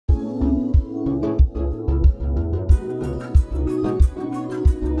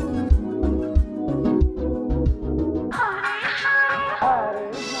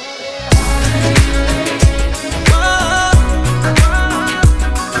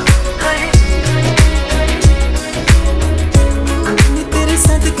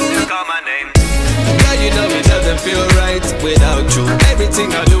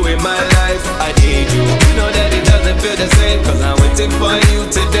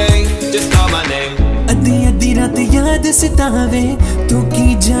याद सितावे तू की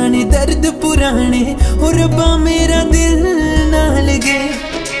जाने दर्द पुराने और रब्बा मेरा दिल ना लगे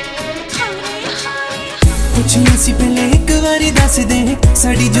पुछिया सी पहले एक बारी दस दे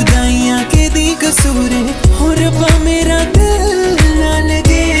साड़ी जुदाइयां के दी कसूर और रब्बा मेरा दिल ना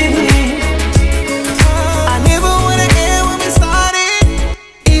लगे I never wanna end when we started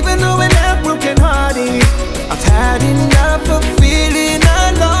even though we're not broken hearted I've had enough of feeling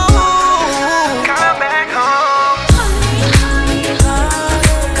alone come back home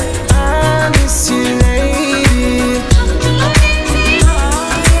I miss you lady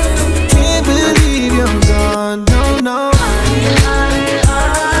can't believe you're gone no no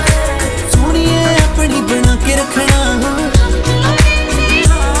सोनिए अपनी बना के रखना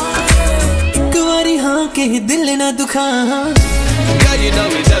एक बारी हाँ के दिल ना दुखा Girl, you know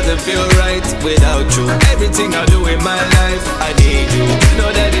it doesn't feel right without you. Everything I do in my life, I need you. You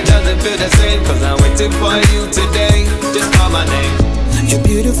know that it doesn't feel the same, cause I'm waiting for you today. Just call my name. Your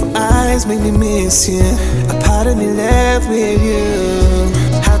beautiful eyes make me miss you. A part of me left with you.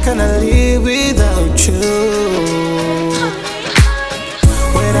 How can I live without you?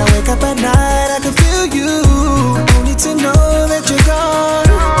 When I wake up at night, I can feel you. Only to know that you're gone.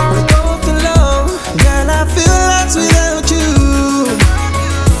 We're both alone. Girl, I feel lost without you.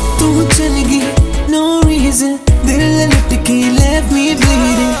 तू चल गई, no reason. दिल लटके left me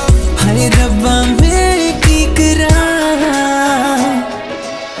bleeding. हाय रब्बा मैं की करा?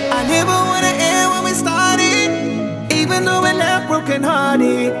 I never wanna end when we started, even though we're not broken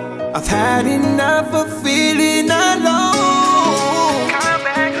hearted. I've had enough of feeling alone. Come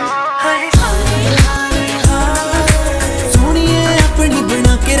back home. सोनिए अपनी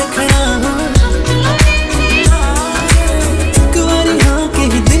बना के रखना.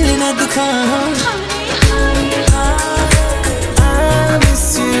 I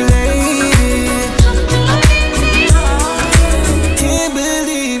miss you lady can't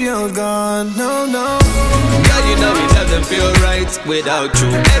believe you're gone no no Girl, you know it doesn't feel right without you.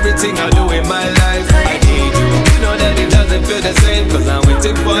 Everything I do in my life, I need you. You know that it doesn't feel the same, cause I'm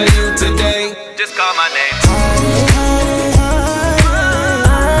waiting for you today. Just call my name.